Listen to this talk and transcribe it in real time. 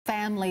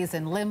families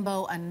in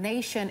limbo, a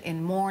nation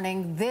in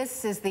mourning.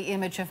 This is the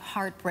image of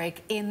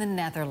heartbreak in the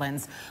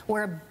Netherlands,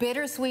 where a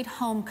bittersweet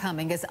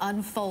homecoming is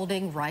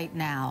unfolding right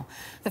now.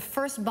 The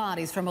first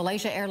bodies from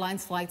Malaysia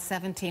Airlines Flight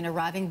 17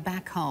 arriving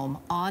back home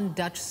on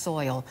Dutch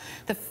soil.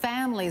 The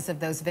families of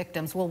those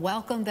victims will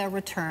welcome their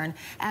return,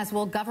 as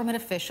will government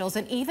officials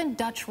and even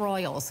Dutch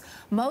royals.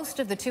 Most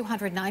of the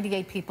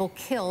 298 people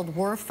killed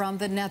were from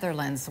the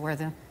Netherlands, where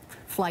the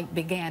flight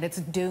began its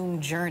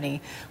doomed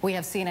journey. We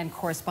have CNN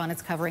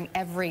correspondents covering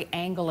every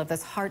angle of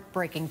this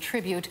heartbreaking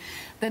tribute.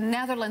 The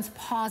Netherlands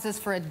pauses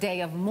for a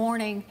day of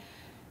mourning,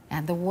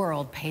 and the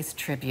world pays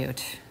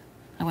tribute.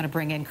 I want to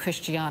bring in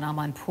Christian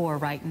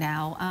Amanpour right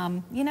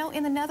now. You know,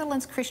 in the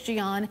Netherlands,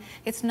 Christian,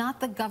 it's not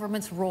the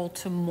government's role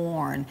to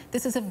mourn.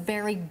 This is a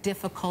very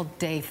difficult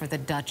day for the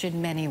Dutch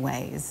in many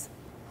ways.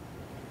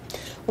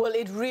 Well,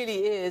 it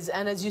really is,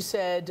 and as you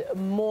said,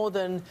 more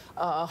than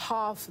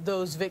half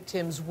those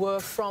victims were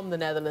from the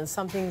Netherlands,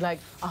 something like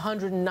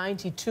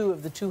 192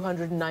 of the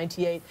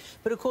 298.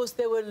 But of course,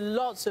 there were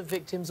lots of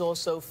victims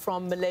also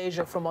from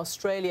Malaysia, from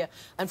Australia,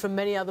 and from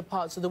many other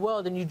parts of the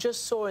world. And you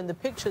just saw in the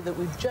picture that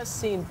we've just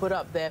seen put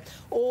up there,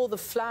 all the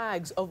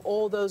flags of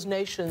all those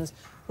nations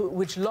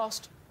which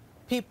lost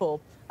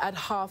people at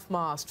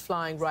half-mast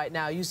flying right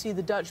now. You see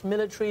the Dutch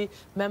military,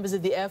 members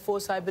of the Air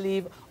Force, I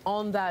believe,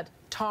 on that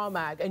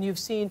tarmac, and you've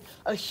seen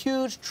a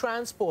huge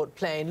transport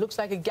plane, looks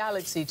like a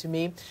Galaxy to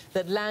me,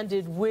 that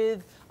landed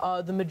with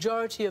the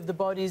majority of the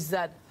bodies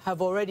that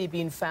have already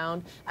been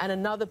found, and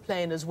another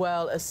plane as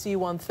well, a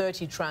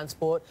C-130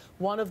 transport.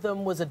 One of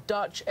them was a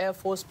Dutch Air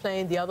Force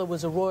plane, the other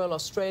was a Royal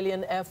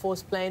Australian Air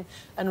Force plane,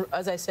 and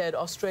as I said,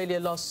 Australia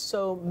lost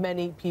so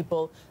many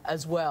people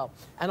as well.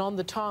 And on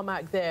the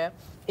tarmac there,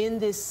 in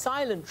this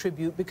silent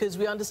tribute, because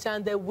we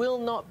understand there will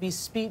not be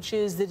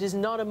speeches, that is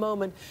not a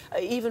moment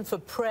even for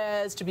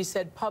prayers to be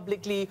said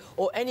publicly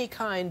or any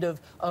kind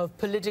of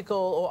political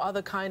or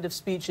other kind of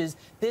speeches.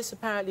 This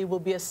apparently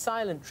will be a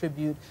silent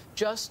tribute.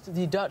 Just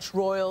the Dutch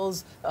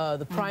royals,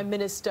 the Prime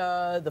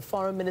Minister, the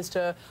Foreign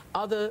Minister,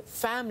 other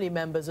family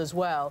members as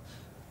well,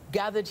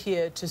 gathered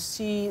here to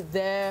see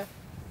their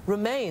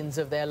remains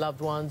of their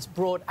loved ones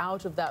brought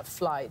out of that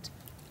flight.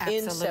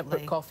 Absolutely. In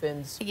separate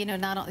coffins. You know,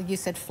 not only, you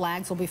said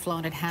flags will be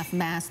flown at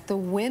half-mast. The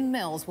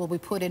windmills will be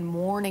put in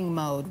mourning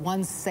mode.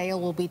 One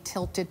sail will be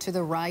tilted to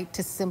the right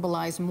to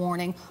symbolize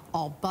mourning.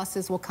 All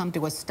buses will come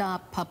to a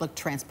stop. Public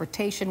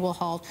transportation will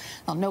halt.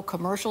 No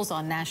commercials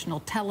on national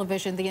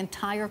television. The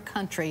entire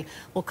country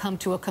will come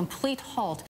to a complete halt.